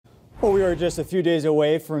Well, we are just a few days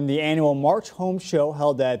away from the annual March Home Show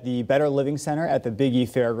held at the Better Living Center at the Big E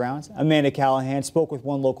Fairgrounds. Amanda Callahan spoke with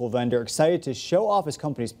one local vendor excited to show off his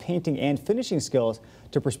company's painting and finishing skills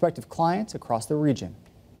to prospective clients across the region.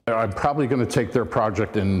 I'm probably going to take their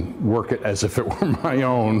project and work it as if it were my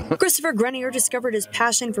own. Christopher Grenier discovered his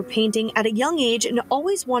passion for painting at a young age and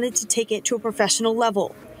always wanted to take it to a professional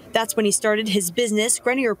level. That's when he started his business,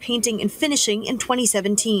 Grenier Painting and Finishing, in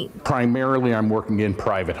 2017. Primarily, I'm working in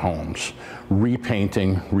private homes,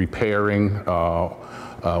 repainting, repairing. All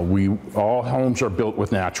homes are built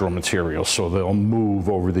with natural materials, so they'll move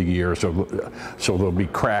over the years. So there'll be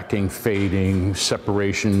cracking, fading,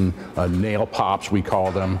 separation, nail pops, we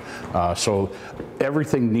call them. So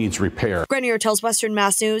everything needs repair. Grenier tells Western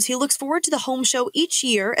Mass News he looks forward to the home show each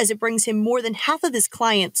year as it brings him more than half of his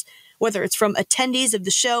clients, whether it's from attendees of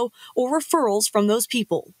the show or referrals from those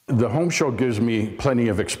people. The home show gives me plenty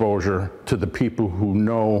of exposure to the people who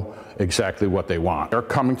know exactly what they want. They're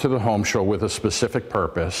coming to the home show with a specific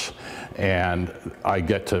purpose, and I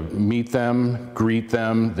get to meet them, greet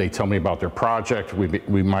them. They tell me about their project.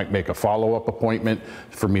 We might make a follow-up appointment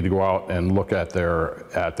for me to go out and look at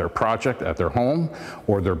their project, at their home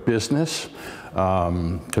or their business,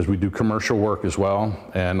 because we do commercial work as well,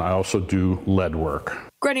 and I also do lead work.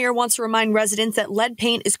 Grenier wants to remind residents that lead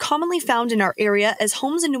paint is commonly found in our area as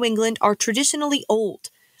homes in New England are traditionally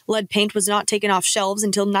old. Lead paint was not taken off shelves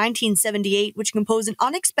until 1978, which can pose an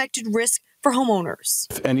unexpected risk for homeowners.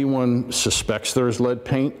 If anyone suspects there's lead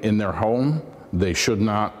paint in their home, they should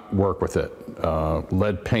not work with it.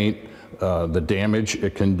 Lead paint, the damage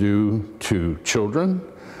it can do to children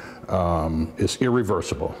is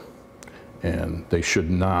irreversible, and they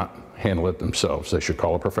should not handle it themselves. They should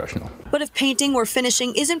call a professional. But if painting or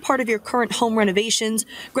finishing isn't part of your current home renovations,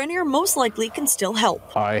 Grenier most likely can still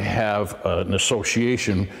help. I have an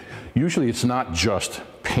association. Usually it's not just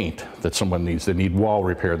paint that someone needs. They need wall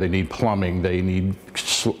repair, they need plumbing, they need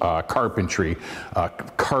carpentry,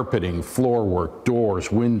 carpeting, floor work,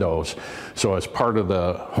 doors, windows. So as part of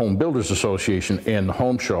the Home Builders Association and the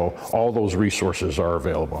Home Show, all those resources are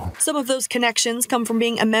available. Some of those connections come from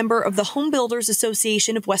being a member of the Home Builders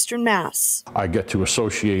Association of Western Mass. I get to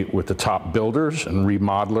associate with the top builders and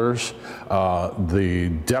remodelers. The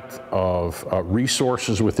depth of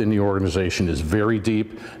resources within the organization is very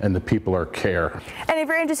deep, and the people are care. And if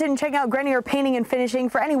you're interested in checking out Grenier Painting and Finishing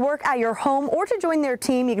for any work at your home or to join their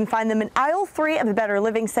team, you can find them in aisle 3 of the Better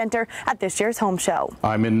Living Center at this year's home show.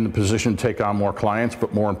 I'm in the position to take on more clients,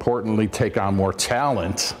 but more importantly, take on more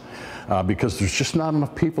talent. Because there's just not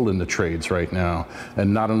enough people in the trades right now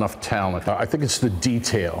and not enough talent. I think it's the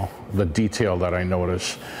detail that I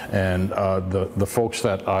notice, and the folks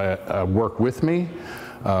that work with me,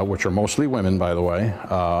 which are mostly women, by the way,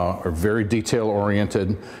 are very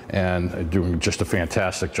detail-oriented and doing just a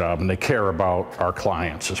fantastic job, and they care about our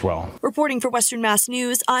clients as well. Reporting for Western Mass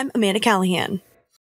News, I'm Amanda Callahan.